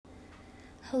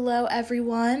Hello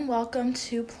everyone, welcome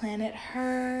to Planet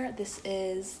Her. This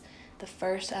is the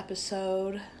first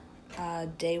episode,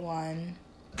 day 1,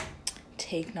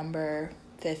 take number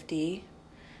 50.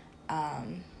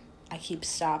 I keep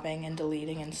stopping and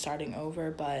deleting and starting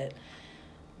over, but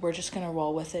we're just gonna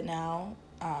roll with it now.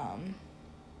 And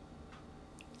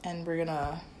we're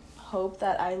gonna hope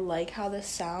that I like how this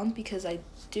sounds, because I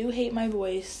do hate my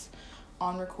voice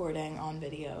on recording, on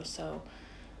video, so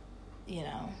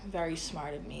very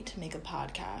smart of me to make a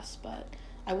podcast. But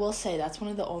I will say that's one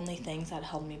of the only things that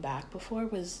held me back before,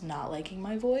 was not liking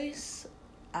my voice,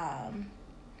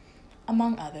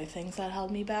 among other things that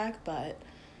held me back. But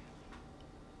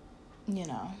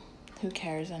who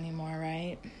cares anymore,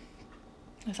 right?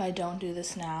 If I don't do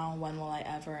this now, when will I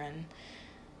ever? And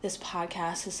this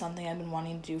podcast is something I've been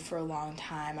wanting to do for a long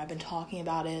time. I've been talking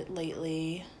about it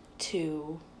lately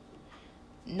to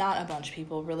not a bunch of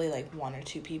people, really like 1 or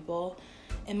 2 people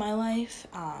in my life,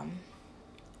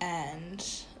 and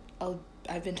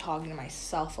I've been talking to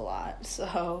myself a lot,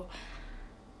 so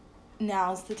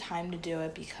now's the time to do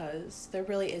it, because there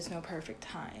really is no perfect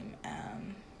time,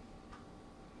 and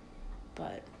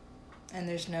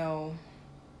there's no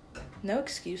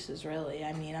excuses, really.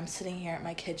 I mean, I'm sitting here at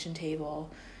my kitchen table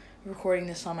recording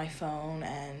this on my phone,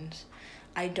 and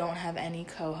I don't have any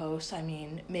co-hosts. I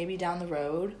mean, maybe down the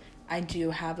road I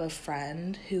do have a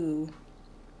friend who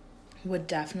would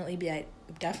definitely be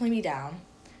down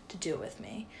to do it with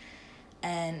me,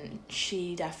 and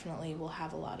she definitely will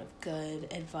have a lot of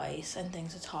good advice and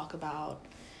things to talk about.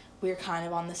 We're kind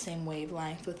of on the same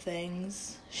wavelength with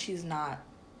things. She's not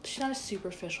a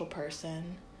superficial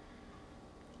person,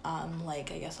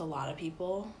 like I guess a lot of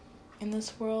people in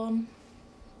this world.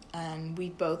 And we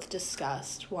both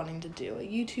discussed wanting to do a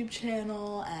YouTube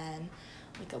channel and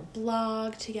like a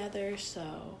blog together,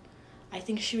 so I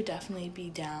think she would definitely be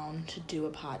down to do a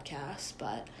podcast.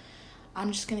 But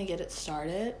I'm just gonna get it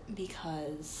started,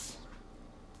 because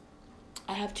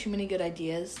I have too many good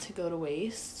ideas to go to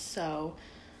waste. So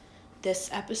this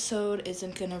episode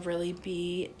isn't gonna really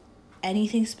be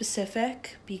anything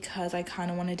specific, because I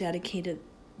kind of want to dedicate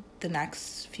the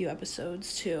next few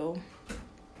episodes to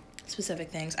specific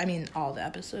things. I mean, all the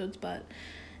episodes, but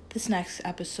this next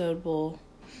episode will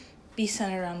be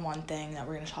centered around one thing that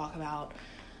we're going to talk about.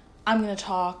 I'm going to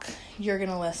talk, you're going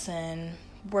to listen,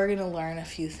 we're going to learn a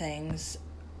few things.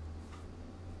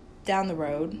 Down the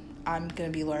road, I'm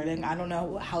going to be learning. I don't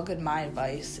know how good my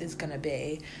advice is going to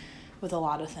be with a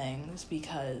lot of things,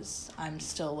 because I'm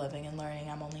still living and learning.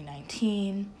 I'm only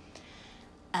 19,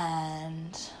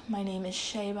 and my name is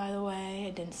Shay, by the way. I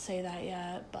didn't say that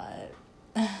yet, but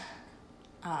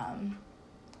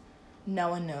no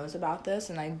one knows about this,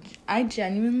 and I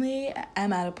genuinely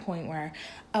am at a point where,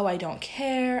 I don't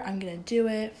care, I'm gonna do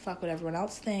it, fuck what everyone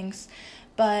else thinks.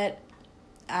 But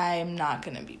I'm not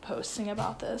gonna be posting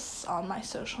about this on my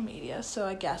social media, so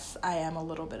I guess I am a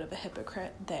little bit of a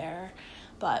hypocrite there,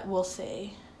 but we'll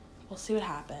see what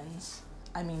happens.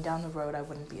 I mean, down the road I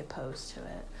wouldn't be opposed to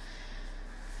it,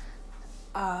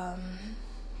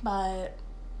 but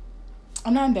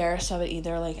I'm not embarrassed of it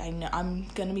either. Like, I know I'm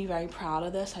gonna be very proud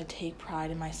of this. I take pride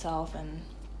in myself, and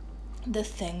the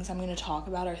things I'm gonna talk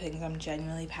about are things I'm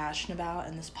genuinely passionate about,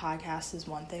 and this podcast is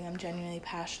one thing I'm genuinely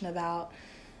passionate about.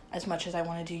 As much as I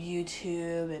want to do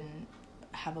YouTube and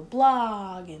have a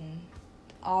blog and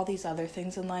all these other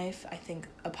things in life, I think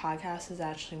a podcast is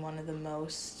actually one of the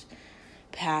most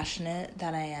passionate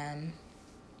that I am.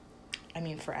 I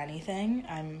mean, for anything,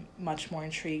 I'm much more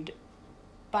intrigued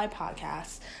by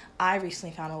podcasts. I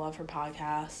recently found a love for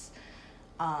podcasts,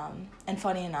 and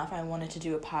funny enough, I wanted to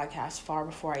do a podcast far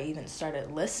before I even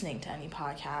started listening to any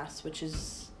podcasts, which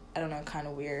is, I don't know, kind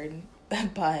of weird,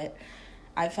 but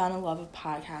I found a love of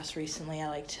podcasts recently. I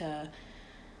like to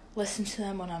listen to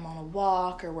them when I'm on a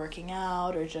walk or working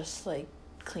out, or just like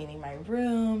cleaning my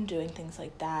room, doing things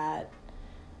like that.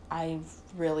 I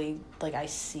really, I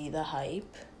see the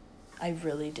hype. I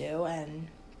really do, and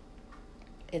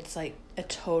it's like a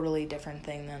totally different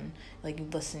thing than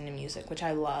listening to music, which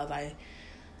I love. I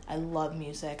love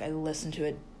music. I listen to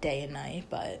it day and night,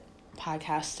 but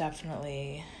podcasts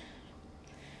definitely,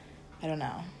 I don't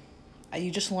know.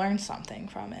 You just learn something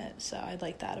from it, so I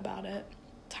like that about it.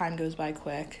 Time goes by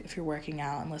quick. If you're working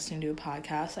out and listening to a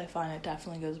podcast, I find it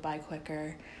definitely goes by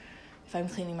quicker. If I'm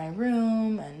cleaning my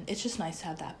room, and it's just nice to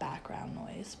have that background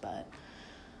noise, but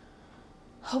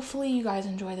hopefully you guys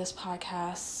enjoy this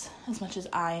podcast as much as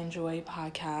I enjoy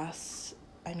podcasts.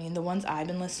 I mean, the ones I've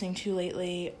been listening to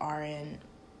lately aren't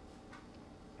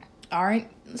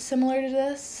similar to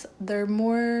this. They're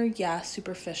more,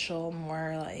 superficial,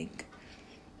 more like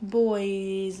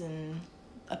boys and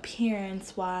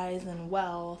appearance wise and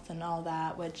wealth and all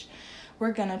that, which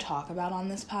we're gonna talk about on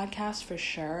this podcast for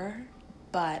sure,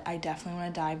 but I definitely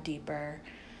want to dive deeper.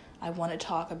 I want to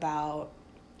talk about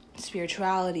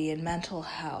spirituality and mental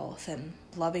health and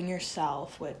loving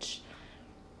yourself, which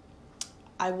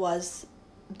I was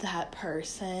that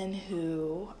person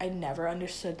who I never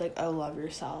understood, like, oh, love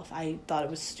yourself. I thought it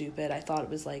was stupid. I thought it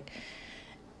was, like,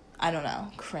 I don't know,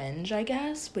 cringe, I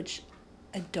guess, which,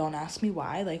 don't ask me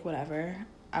why, like, whatever.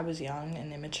 I was young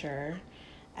and immature,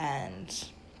 and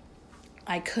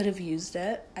I could have used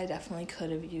it. I definitely could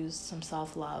have used some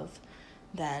self-love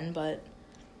then, but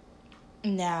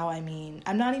now, I mean,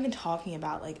 I'm not even talking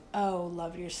about, like, oh,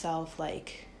 love yourself,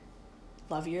 like,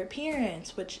 love your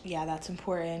appearance, which, yeah, that's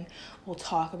important. We'll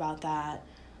talk about that.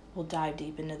 We'll dive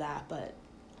deep into that, but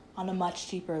on a much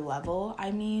deeper level,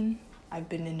 I mean, I've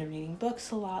been into reading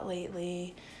books a lot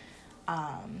lately,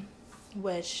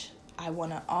 which I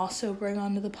want to also bring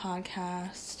onto the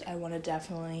podcast. I want to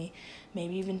definitely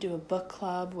maybe even do a book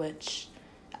club, which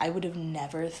I would have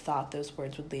never thought those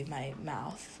words would leave my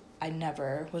mouth. I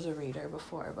never was a reader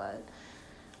before, but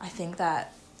I think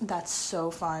that that's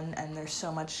so fun, and there's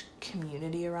so much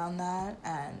community around that,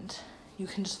 and you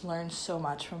can just learn so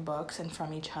much from books and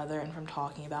from each other and from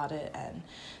talking about it and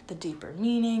the deeper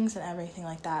meanings and everything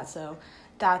like that. So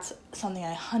that's something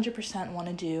I 100% want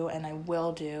to do, and I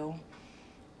will do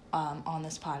on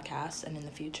this podcast and in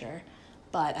the future.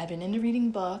 But I've been into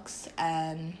reading books,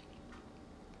 and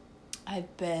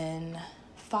I've been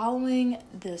following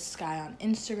this guy on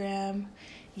Instagram,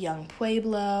 Yung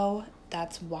Pueblo.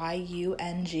 That's YUNG_PUEBLO,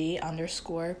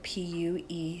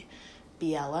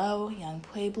 Yung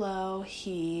Pueblo.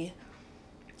 He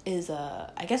is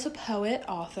a poet,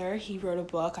 author. He wrote a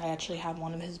book. I actually have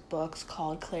one of his books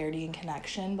called Clarity and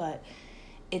Connection, but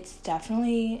it's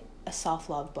definitely a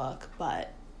self-love book,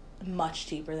 but much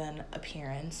deeper than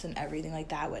appearance and everything like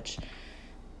that, which,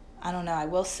 I don't know, I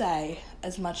will say,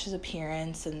 as much as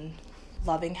appearance and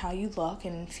loving how you look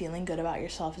and feeling good about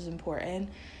yourself is important,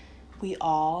 we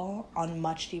all, on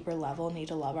much deeper level, need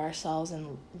to love ourselves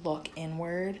and look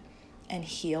inward and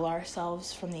heal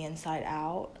ourselves from the inside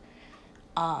out.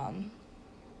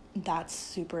 That's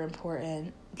super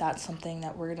important. That's something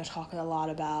that we're going to talk a lot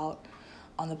about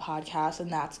on the podcast,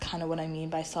 and that's kind of what I mean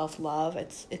by self-love.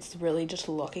 It's really just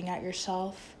looking at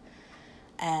yourself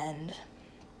and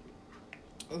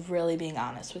really being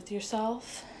honest with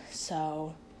yourself.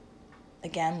 So,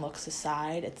 again, looks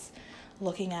aside, it's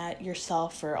looking at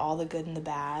yourself for all the good and the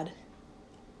bad,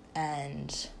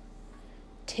 and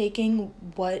taking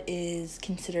what is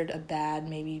considered a bad,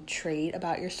 maybe, trait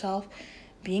about yourself,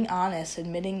 being honest,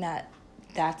 admitting that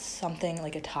that's something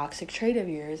like a toxic trait of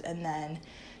yours, and then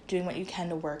doing what you can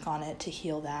to work on it, to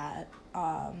heal that,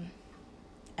 and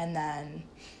then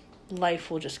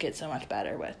life will just get so much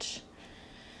better, which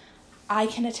I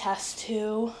can attest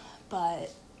to,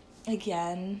 but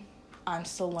again, I'm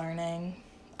still learning.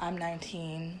 I'm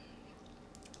 19.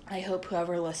 I hope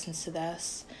whoever listens to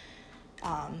this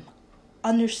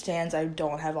understands I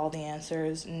don't have all the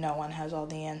answers. No one has all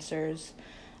the answers.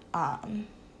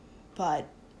 But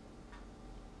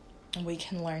we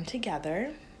can learn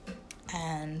together.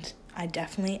 And I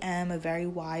definitely am a very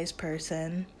wise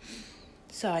person.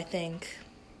 So I think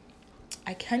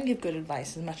I can give good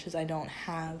advice, as much as I don't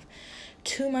have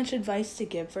too much advice to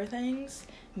give for things.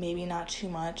 Maybe not too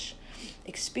much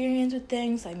experience with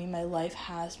things. I mean, my life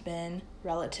has been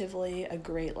relatively a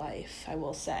great life, I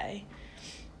will say.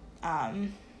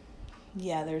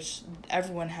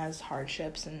 Everyone has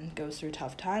hardships and goes through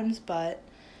tough times, but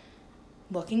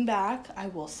looking back, I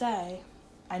will say,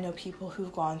 I know people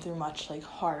who've gone through much, like,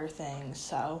 harder things,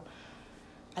 so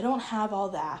I don't have all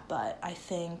that, but I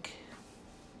think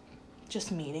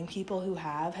just meeting people who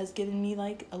has given me,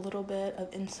 like, a little bit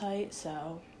of insight,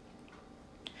 so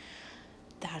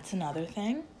that's another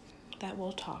thing that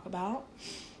we'll talk about.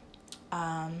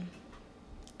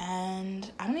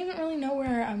 And I don't even really know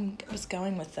where I was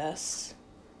going with this,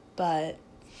 but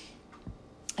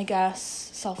I guess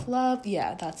self-love,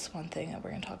 yeah, that's one thing that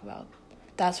we're going to talk about.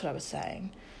 That's what I was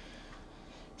saying.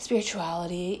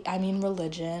 Spirituality, I mean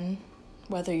religion,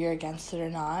 whether you're against it or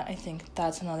not, I think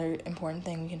that's another important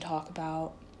thing we can talk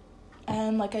about.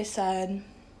 And like I said,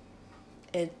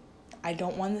 I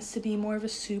don't want this to be more of a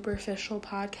superficial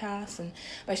podcast, and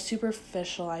by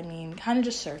superficial, I mean kind of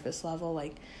just surface level,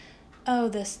 like, oh,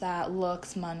 this, that,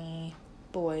 looks, money,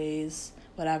 boys,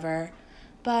 whatever,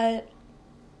 but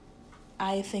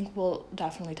I think we'll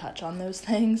definitely touch on those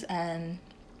things, and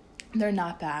they're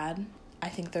not bad. I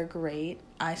think they're great.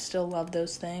 I still love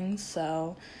those things,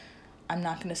 so I'm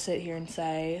not going to sit here and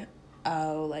say,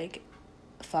 oh, like,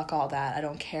 fuck all that. I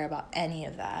don't care about any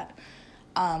of that.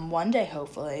 One day,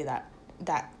 hopefully,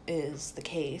 that is the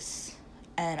case.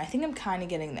 And I think I'm kind of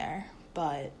getting there,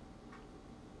 but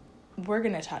we're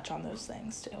going to touch on those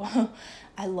things too.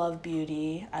 I love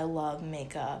beauty. I love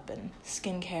makeup and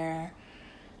skincare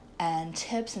and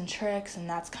tips and tricks, and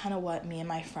that's kind of what me and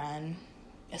my friend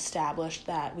established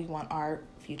that we want our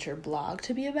future blog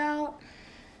to be about.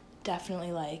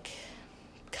 Definitely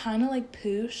kind of like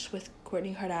Poosh with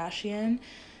Kourtney Kardashian.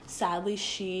 Sadly,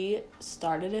 she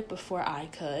started it before I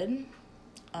could.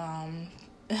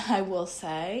 I will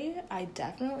say I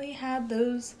definitely had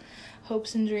those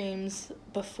hopes and dreams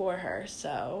before her,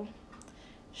 so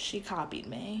she copied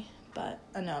me, but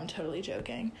no, I'm totally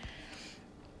joking.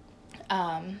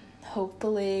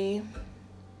 Hopefully,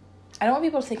 I don't want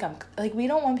people to think we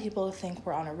don't want people to think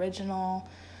we're unoriginal,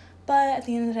 but at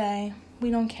the end of the day,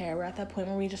 we don't care. We're at that point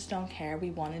where we just don't care.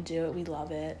 We want to do it. We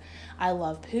love it. I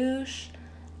love Poosh.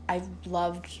 I've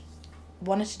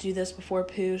wanted to do this before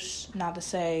Poosh, not to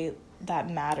say that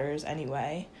matters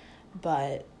anyway,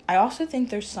 but I also think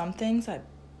there's some things that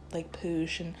like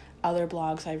Poosh and other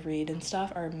blogs I read and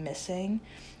stuff are missing,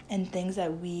 and things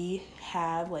that we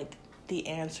have like the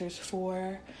answers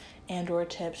for and or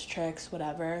tips, tricks,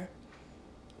 whatever,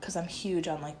 because I'm huge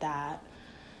on like that.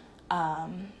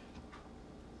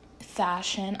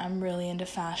 Fashion, I'm really into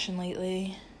fashion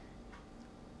lately.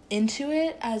 Into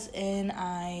it as in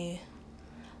I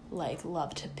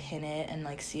love to pin it and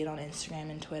see it on Instagram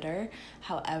and Twitter.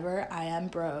 However, I am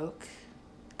broke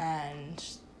and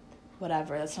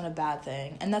whatever, that's not a bad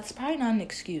thing. And that's probably not an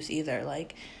excuse either.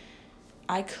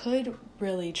 I could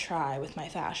really try with my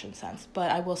fashion sense,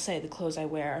 but I will say the clothes I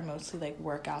wear are mostly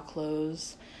workout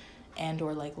clothes and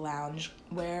or lounge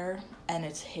wear, and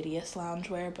it's hideous lounge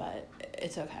wear, but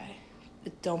it's okay.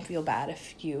 Don't feel bad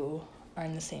if you are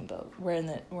in the same boat. We're in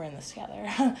this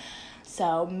together.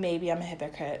 So maybe I'm a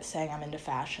hypocrite saying I'm into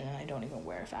fashion and I don't even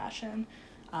wear fashion.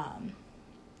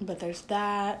 But there's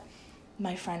that.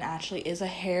 My friend actually is a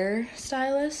hair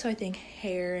stylist, so I think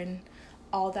hair and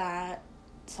all that,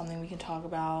 something we can talk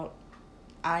about.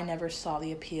 I never saw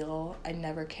the appeal. I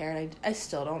never cared. I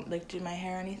still don't do my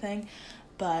hair or anything.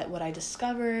 But what I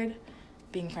discovered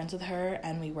being friends with her,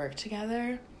 and we worked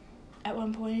together at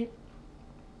one point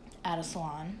at a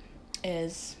salon,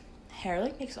 is hair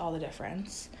makes all the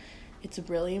difference. It's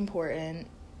really important.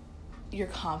 Your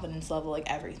confidence level,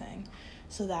 everything.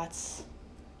 So that's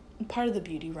part of the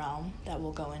beauty realm that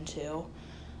we'll go into.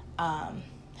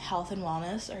 Health and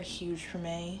wellness are huge for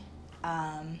me.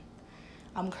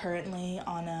 I'm currently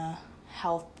on a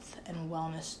health and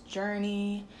wellness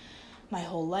journey. My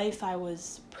whole life I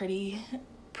was pretty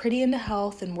into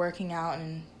health and working out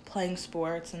and playing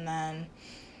sports, and then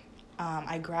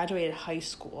I graduated high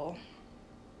school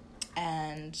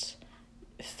and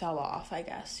fell off, I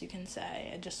guess you can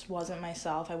say. I just wasn't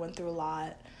myself. I went through a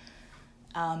lot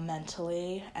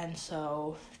mentally, and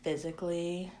so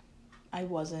physically I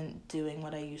wasn't doing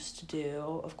what I used to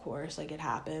do. Of course, it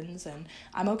happens, and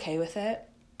I'm okay with it.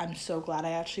 I'm so glad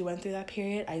I actually went through that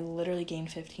period. I literally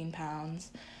gained 15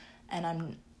 pounds, and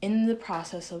I'm in the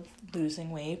process of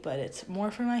losing weight, but it's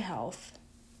more for my health,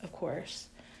 of course.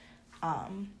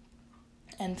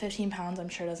 And 15 pounds, I'm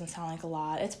sure, doesn't sound like a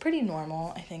lot. It's pretty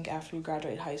normal, I think, after you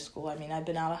graduate high school. I mean, I've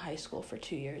been out of high school for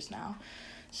 2 years now,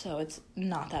 so it's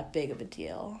not that big of a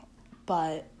deal.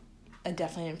 But I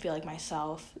definitely didn't feel like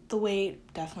myself. The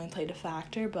weight definitely played a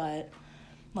factor, but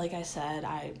like I said,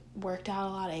 I worked out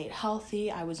a lot. I ate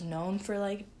healthy. I was known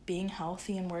for, being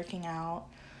healthy and working out.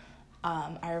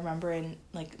 I remember in,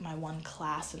 my one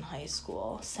class in high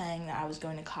school saying that I was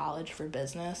going to college for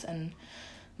business, and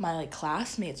my,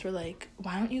 classmates were like,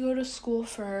 why don't you go to school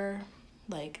for,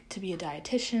 to be a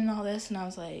dietitian and all this? And I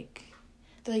was like,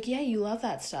 they're like, yeah, you love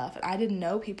that stuff. And I didn't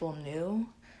know people knew,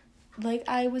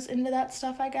 I was into that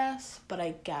stuff, I guess. But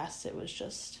I guess it was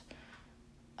just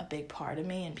a big part of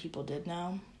me, and people did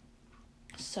know.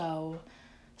 So,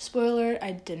 spoiler,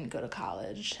 I didn't go to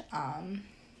college.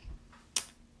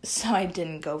 So I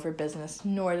didn't go for business,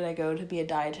 nor did I go to be a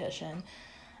dietitian.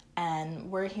 And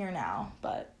we're here now,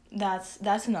 but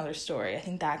that's another story. I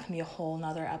think that can be a whole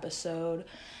nother episode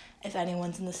if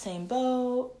anyone's in the same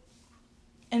boat.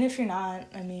 And if you're not,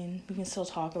 I mean, we can still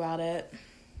talk about it.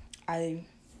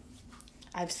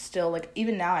 I've still,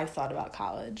 even now I've thought about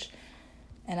college,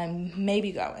 and I'm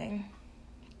maybe going,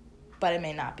 but I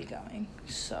may not be going.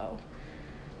 So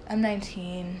I'm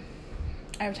 19.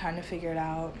 I have time to figure it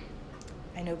out.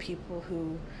 I know people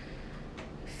who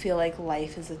feel like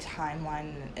life is a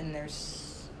timeline and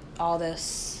there's all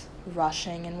this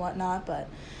rushing and whatnot, but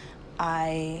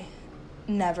I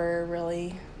never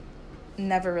really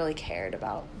cared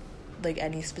about like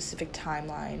any specific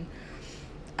timeline.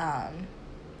 And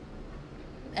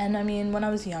I mean, when I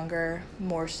was younger,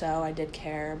 more so, I did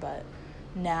care, but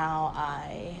now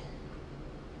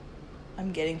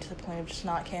I'm getting to the point of just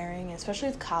not caring, especially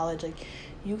with college. Like,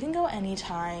 you can go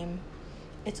anytime.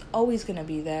 It's always going to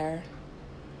be there.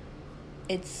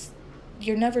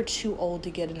 You're never too old to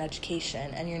get an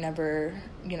education, and you're never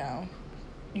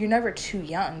too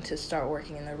young to start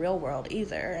working in the real world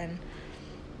either, and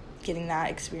getting that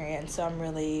experience. So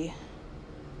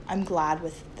I'm glad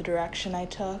with the direction I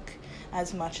took,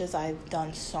 as much as I've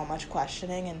done so much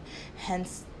questioning, and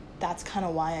hence that's kind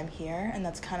of why I'm here, and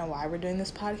that's kind of why we're doing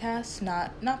this podcast.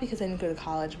 Not because I didn't go to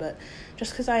college, but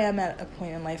just because I am at a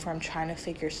point in life where I'm trying to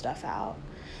figure stuff out.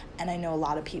 And I know a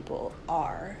lot of people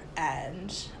are,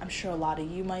 and I'm sure a lot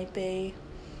of you might be.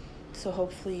 So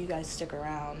hopefully you guys stick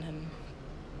around. And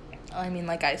I mean,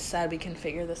 like I said, we can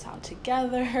figure this out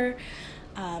together.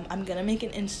 I'm going to make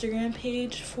an Instagram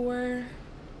page for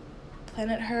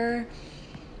Planet Her.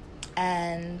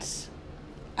 And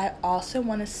I also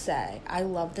want to say, I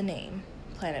love the name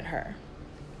Planet Her.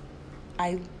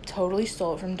 I totally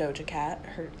stole it from Doja Cat.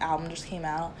 Her album just came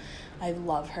out. I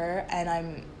love her,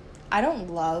 and I don't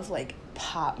love, like,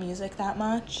 pop music that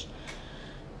much,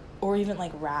 or even,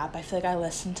 like, rap. I feel like I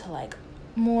listen to, like,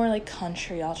 more, like,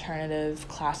 country, alternative,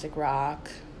 classic rock.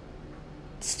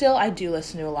 Still, I do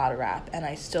listen to a lot of rap, and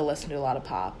I still listen to a lot of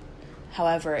pop.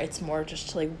 However, it's more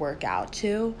just to, like, work out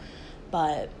to,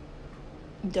 but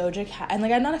Doja Cat, and,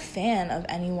 like, I'm not a fan of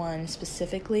anyone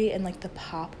specifically in, like, the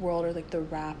pop world or, like, the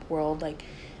rap world, like,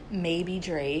 maybe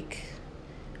Drake,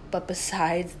 but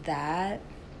besides that,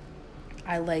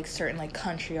 I like certain, like,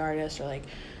 country artists or, like,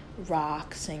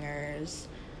 rock singers.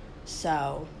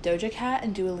 So Doja Cat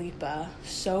and Dua Lipa,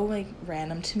 so, like,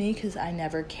 random to me because I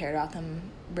never cared about them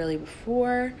really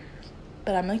before,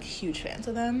 but I'm, like, huge fans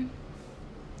of them,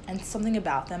 and something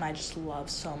about them I just love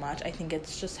so much. I think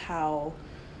it's just how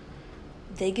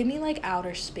they give me, like,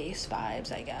 outer space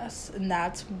vibes, I guess, and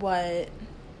that's what,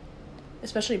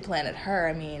 especially Planet Her,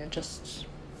 I mean,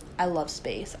 I love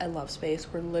space.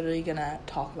 We're literally gonna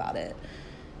talk about it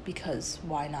because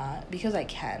why not? Because I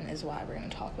can is why we're gonna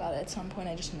talk about it at some point.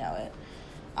 I just know it.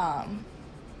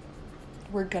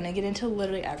 We're gonna get into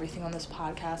literally everything on this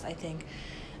podcast.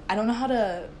 I don't know how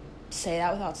to say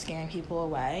that without scaring people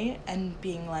away and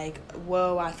being like,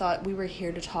 whoa, I thought we were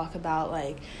here to talk about,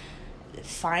 like,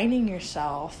 finding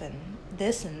yourself and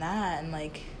this and that and,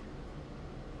 like,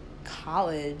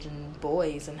 college and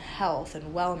boys and health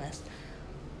and wellness.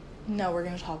 No, we're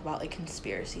going to talk about, like,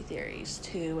 conspiracy theories,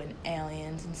 too, and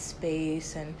aliens and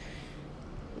space and,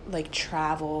 like,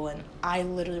 travel, and I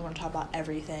literally want to talk about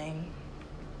everything,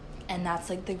 and that's,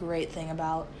 like, the great thing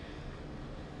about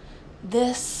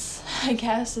this, I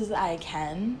guess, is I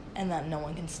can, and that no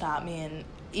one can stop me, and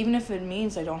even if it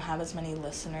means I don't have as many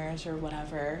listeners or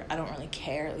whatever, I don't really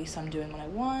care. At least I'm doing what I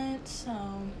want,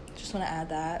 so just want to add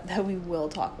that we will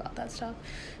talk about that stuff.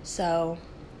 So,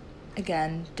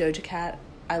 again, Doja Cat,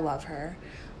 I love her.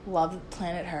 Love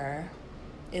Planet Her.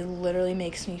 It literally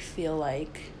makes me feel,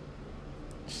 like,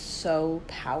 so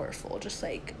powerful. Just,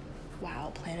 like,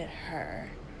 wow, Planet Her.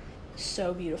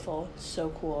 So beautiful.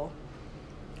 So cool.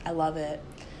 I love it.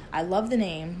 I love the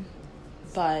name,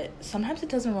 but sometimes it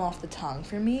doesn't roll off the tongue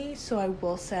for me, so I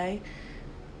will say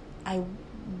at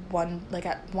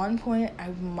one point I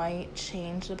might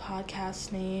change the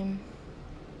podcast name.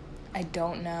 I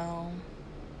don't know.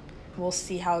 We'll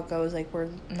see how it goes. Like, we're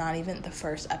not even the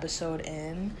first episode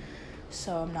in,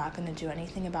 so I'm not going to do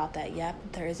anything about that yet.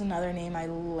 But there is another name I,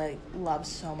 like, love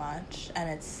so much, and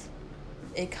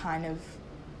it kind of,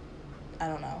 I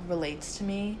don't know, relates to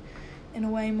me in a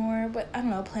way more. But I don't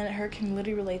know, Planet Her can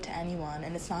literally relate to anyone,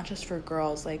 and it's not just for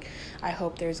girls. Like, I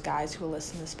hope there's guys who will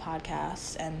listen to this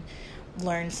podcast and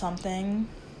learn something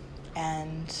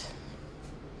and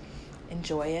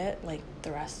enjoy it, like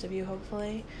the rest of you,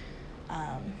 hopefully.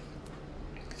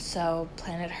 So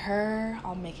Planet Her,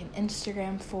 I'll make an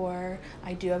Instagram for.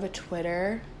 I do have a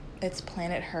Twitter. It's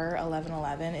Planet Her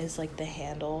 1111 is, like, the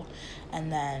handle.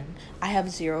 And then I have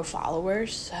 0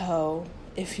 followers, so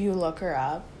if you look her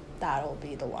up, that'll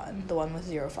be the one with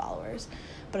 0 followers.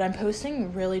 But I'm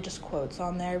posting really just quotes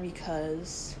on there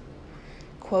because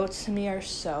quotes to me are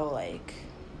so, like,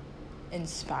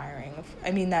 inspiring. I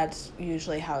mean, that's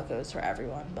usually how it goes for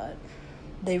everyone, but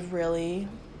they really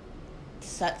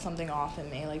set something off in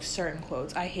me, like, certain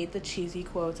quotes. I hate the cheesy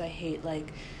quotes. I hate,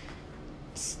 like,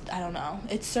 I don't know.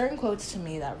 It's certain quotes to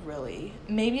me that really,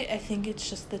 maybe I think it's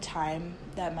just the time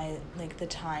that the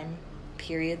time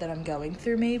period that I'm going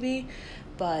through, maybe,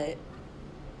 but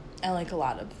I like a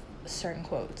lot of certain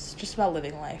quotes, just about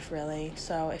living life, really.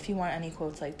 So if you want any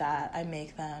quotes like that, I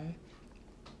make them.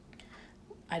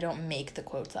 I don't make the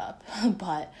quotes up,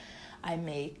 but I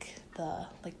make the,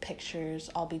 like, pictures.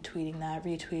 I'll be tweeting that,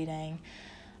 retweeting.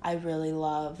 I really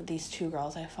love these 2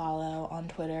 girls I follow on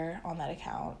Twitter on that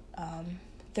account.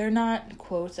 They're not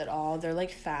quotes at all. They're,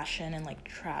 like, fashion and, like,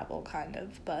 travel kind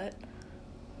of, but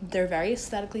they're very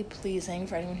aesthetically pleasing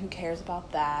for anyone who cares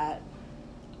about that.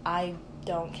 I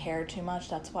don't care too much.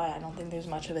 That's why I don't think there's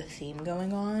much of a theme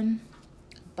going on.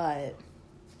 But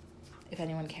if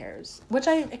anyone cares, which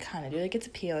I kind of do, like, it's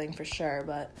appealing for sure.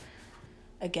 But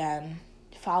again,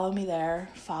 follow me there.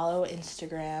 Follow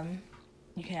Instagram.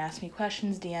 You can ask me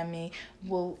questions, DM me.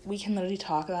 We can literally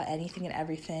talk about anything and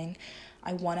everything.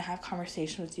 I want to have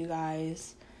conversation with you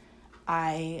guys.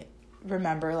 I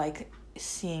remember, like,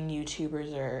 seeing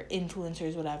YouTubers or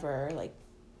influencers, whatever, like,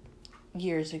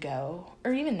 years ago,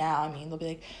 or even now, I mean, they'll be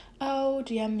like, oh,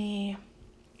 DM me,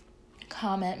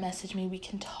 comment, message me, we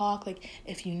can talk, like,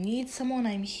 if you need someone,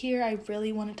 I'm here, I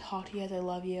really want to talk to you guys, I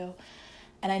love you.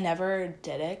 And I never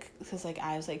did it, because, like,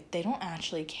 I was like, they don't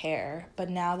actually care. But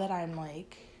now that I'm,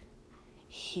 like,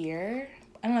 here,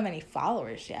 I don't have any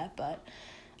followers yet, but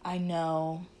I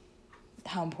know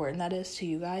how important that is to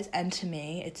you guys, and to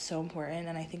me. It's so important,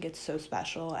 and I think it's so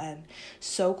special, and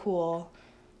so cool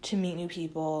to meet new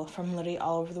people from literally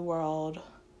all over the world.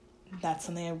 That's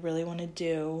something I really want to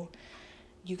do.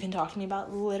 You can talk to me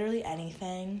about literally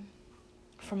anything,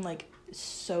 from, like,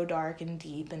 so dark and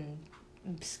deep and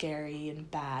scary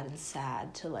and bad and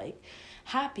sad to, like,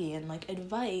 happy and, like,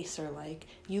 advice, or, like,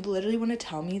 you literally want to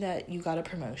tell me that you got a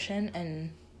promotion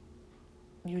and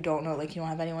you don't know, like, you don't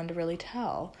have anyone to really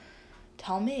tell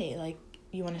me. Like,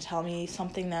 you want to tell me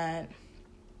something that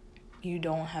you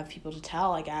don't have people to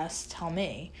tell, I guess, tell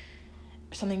me.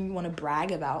 Something you want to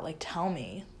brag about, like, tell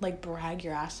me. Like, brag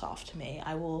your ass off to me.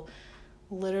 I will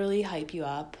literally hype you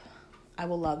up. I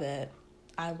will love it.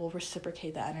 I will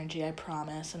reciprocate that energy, I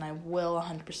promise. And I will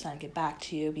 100% get back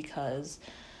to you, because,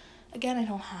 again, I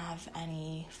don't have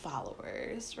any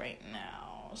followers right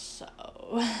now. So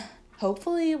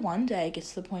hopefully one day it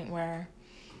gets to the point where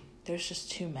there's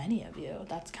just too many of you.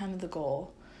 That's kind of the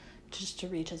goal, just to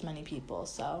reach as many people.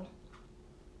 So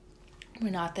we're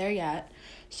not there yet.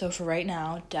 So for right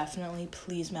now, definitely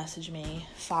please message me,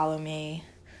 follow me,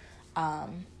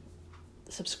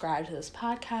 subscribe to this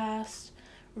podcast,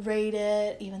 rate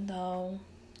it, even though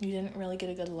you didn't really get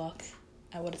a good look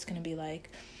at what it's going to be like.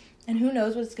 And who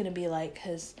knows what it's going to be like,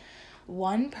 because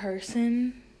one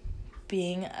person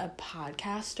being a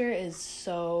podcaster is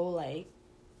so, like,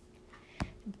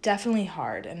 definitely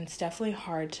hard, and it's definitely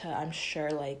hard to, I'm sure,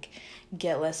 like,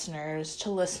 get listeners to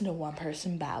listen to one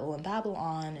person babble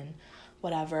on and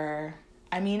whatever.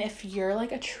 I mean, if you're,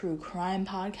 like, a true crime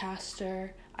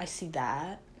podcaster, I see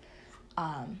that,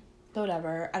 but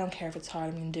whatever, I don't care if it's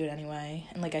hard, I'm gonna do it anyway.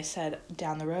 And like I said,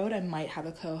 down the road, I might have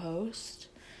a co-host,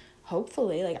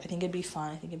 hopefully. Like, I think it'd be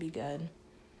fun, I think it'd be good,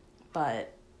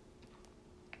 but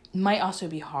it might also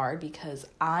be hard, because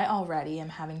I already am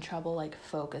having trouble, like,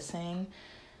 focusing,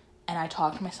 and I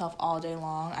talk to myself all day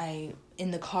long. I,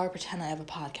 in the car, pretend I have a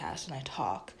podcast and I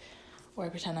talk, or I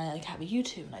pretend I, like, have a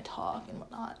YouTube and I talk and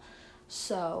whatnot.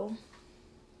 So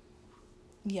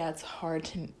yeah, it's hard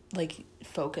to, like,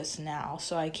 focus now.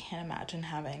 So I can't imagine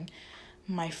having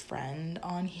my friend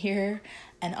on here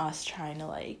and us trying to,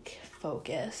 like,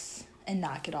 focus and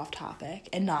not get off topic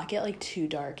and not get, like, too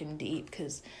dark and deep,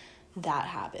 because that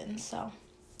happens. So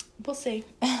we'll see.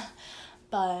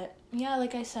 But yeah,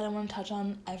 like I said, I want to touch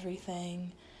on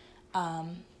everything.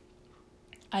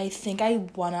 I think I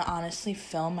want to honestly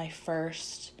film my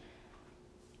first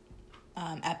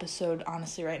episode,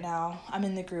 honestly, right now. I'm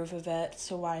in the groove of it,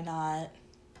 so why not?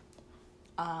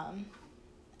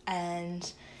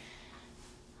 And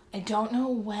I don't know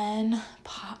when,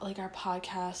 our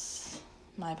podcast,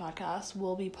 my podcast,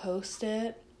 will be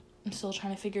posted. I'm still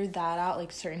trying to figure that out,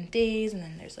 like, certain days, and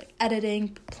then there's, like,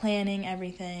 editing, planning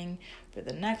everything for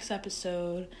the next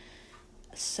episode.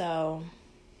 So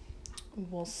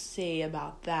we'll see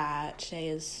about that. Today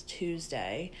is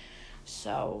Tuesday,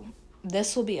 so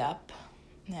this will be up,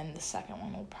 and then the second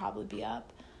one will probably be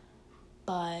up.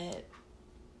 But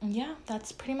yeah,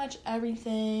 that's pretty much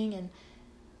everything. And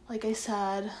like I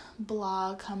said,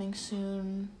 blog coming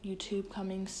soon, YouTube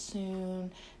coming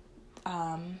soon,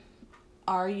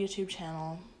 our YouTube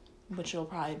channel, which it'll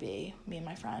probably be me and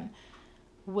my friend,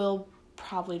 will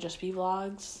probably just be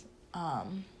vlogs,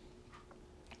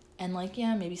 and, like,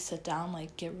 yeah, maybe sit down,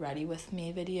 like, get ready with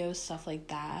me videos, stuff like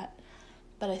that.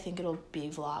 But I think it'll be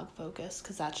vlog focused,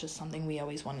 because that's just something we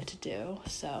always wanted to do,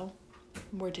 so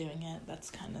we're doing it. That's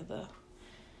kind of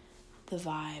the the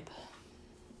vibe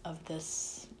of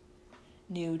this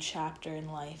new chapter in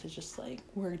life is just like,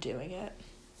 we're doing it.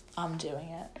 I'm doing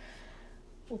it.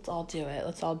 Let's all do it.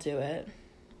 Let's all do it.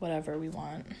 Whatever we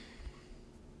want.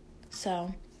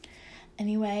 So,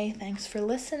 anyway, thanks for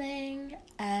listening,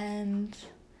 and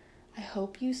I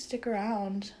hope you stick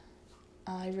around.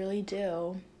 I really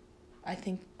do. I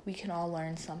think we can all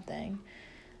learn something.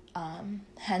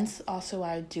 Hence, also,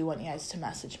 why I do want you guys to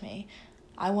message me.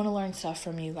 I want to learn stuff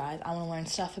from you guys. I want to learn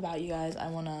stuff about you guys. I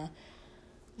want to,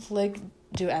 like,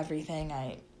 do everything.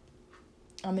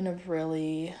 I'm in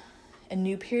a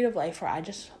new period of life where I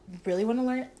just really want to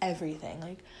learn everything.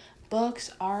 Like,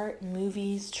 books, art,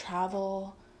 movies,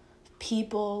 travel,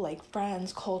 people, like,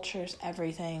 friends, cultures,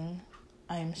 everything.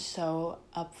 I'm so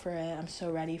up for it. I'm so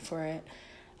ready for it.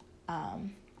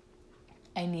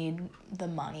 I need the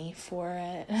money for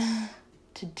it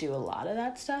to do a lot of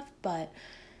that stuff, but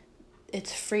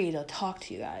it's free to talk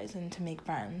to you guys and to make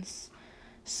friends.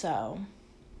 So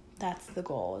that's the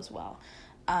goal as well.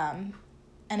 And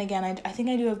again, I think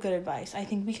I do have good advice. I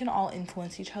think we can all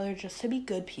influence each other just to be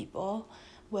good people,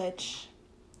 which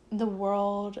the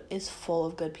world is full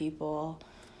of good people.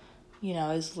 You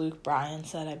know, as Luke Bryan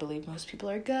said, I believe most people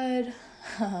are good,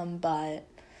 but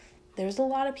there's a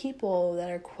lot of people that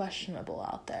are questionable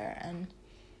out there, and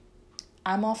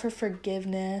I'm all for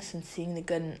forgiveness and seeing the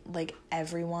good in, like,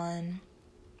 everyone.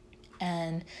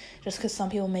 And just because some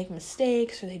people make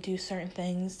mistakes or they do certain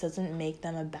things doesn't make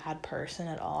them a bad person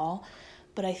at all.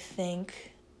 But I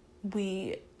think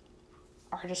we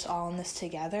are just all in this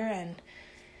together, and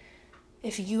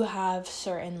if you have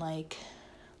certain, like,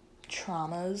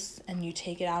 traumas and you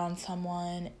take it out on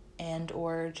someone, and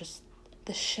or just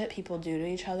the shit people do to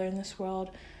each other in this world,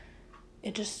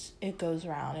 it goes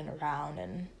round and around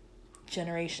and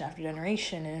generation after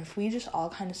generation. And if we just all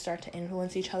kind of start to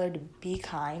influence each other to be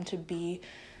kind, to be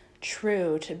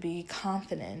true, to be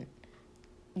confident,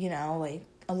 you know, like,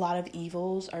 a lot of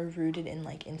evils are rooted in,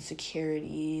 like,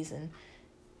 insecurities and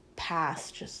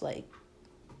past,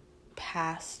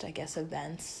 I guess,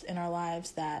 events in our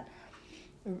lives that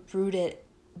were rooted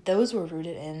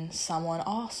in someone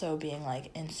also being,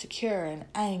 like, insecure and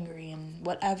angry and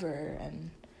whatever.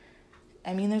 And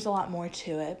I mean, there's a lot more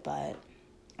to it, but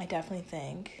I definitely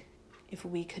think if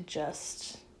we could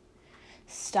just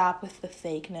stop with the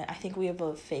fakeness. I think we have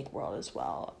a fake world as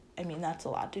well. I mean, that's a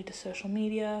lot due to social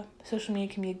media. Social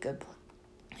media can be a good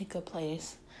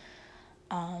place,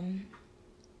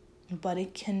 but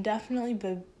it can definitely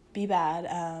be bad.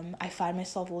 I find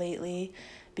myself lately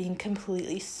being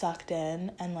completely sucked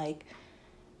in and, like,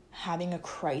 having a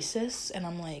crisis, and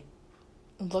I'm, like,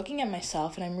 looking at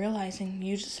myself and I'm realizing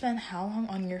you just spent how long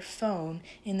on your phone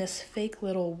in this fake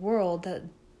little world that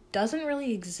doesn't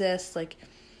really exist. Like,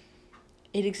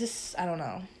 it exists, I don't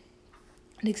know.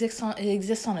 It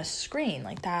exists on a screen.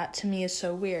 Like, that to me is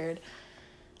so weird.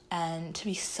 And to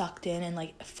be sucked in and,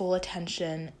 like, full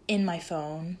attention in my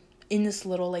phone, in this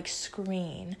little, like,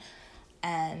 screen.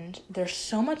 And there's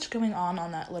so much going on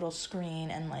that little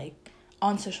screen and, like,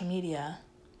 on social media,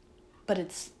 but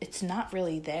it's not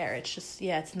really there. It's just,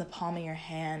 it's in the palm of your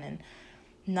hand, and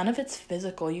none of it's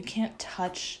physical. You can't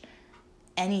touch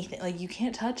anything. Like, you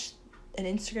can't touch an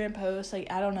Instagram post.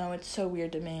 Like, I don't know. It's so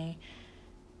weird to me.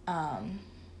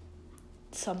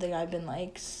 Something I've been,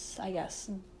 like, I guess,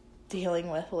 dealing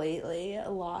with lately a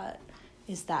lot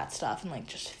is that stuff, and, like,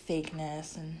 just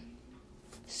fakeness and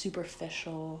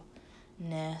superficialness.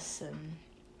 And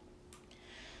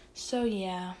so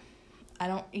I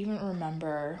don't even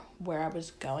remember where I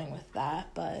was going with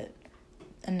that, but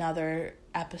another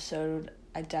episode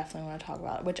I definitely want to talk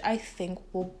about, which I think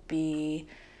will be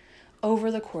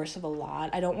over the course of a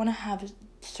lot. I don't want to have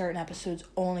certain episodes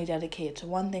only dedicated to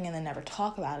one thing and then never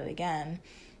talk about it again.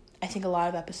 I think a lot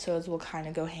of episodes will kind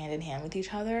of go hand in hand with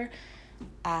each other,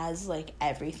 as, like,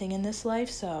 everything in this life.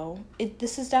 So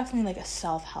this is definitely, like, a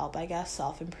self-help, I guess,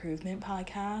 self-improvement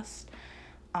podcast.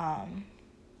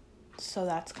 So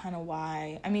that's kind of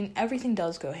why, I mean, everything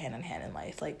does go hand in hand in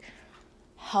life, like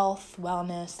health,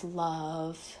 wellness,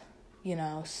 love, you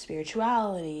know,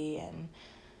 spirituality and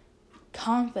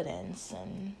confidence,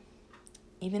 and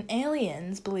even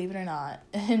aliens, believe it or not.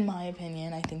 In my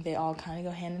opinion, I think they all kind of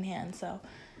go hand in hand. So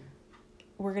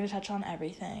we're going to touch on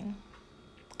everything.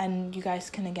 And you guys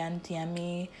can, again, DM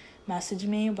me, message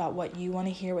me about what you want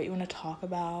to hear, what you want to talk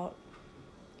about.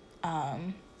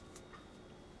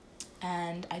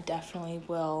 And I definitely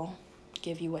will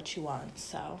give you what you want.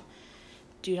 So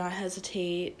do not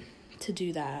hesitate to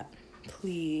do that,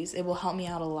 please. It will help me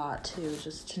out a lot, too,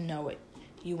 just to know what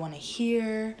you want to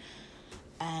hear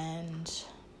and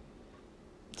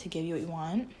to give you what you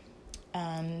want.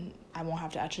 I won't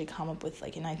have to actually come up with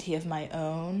like an idea of my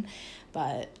own,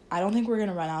 but I don't think we're going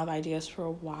to run out of ideas for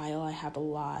a while. I have a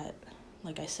lot,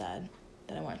 like I said,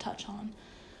 that I want to touch on.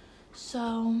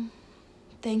 So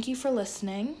thank you for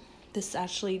listening. This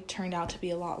actually turned out to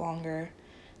be a lot longer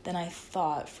than I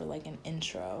thought for like an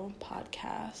intro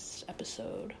podcast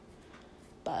episode.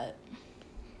 But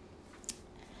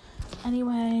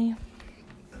anyway,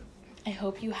 I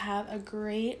hope you have a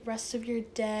great rest of your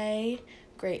day,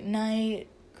 great night,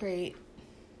 great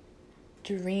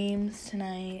dreams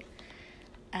tonight.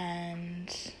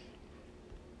 And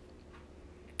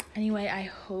anyway, I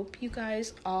hope you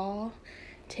guys all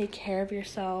take care of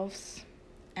yourselves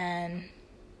and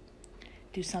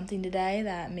do something today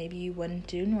that maybe you wouldn't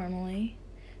do normally.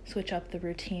 Switch up the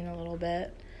routine a little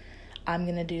bit. I'm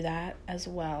going to do that as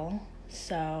well.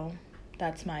 So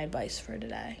that's my advice for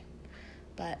today.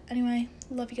 But anyway,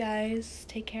 love you guys.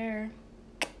 Take care.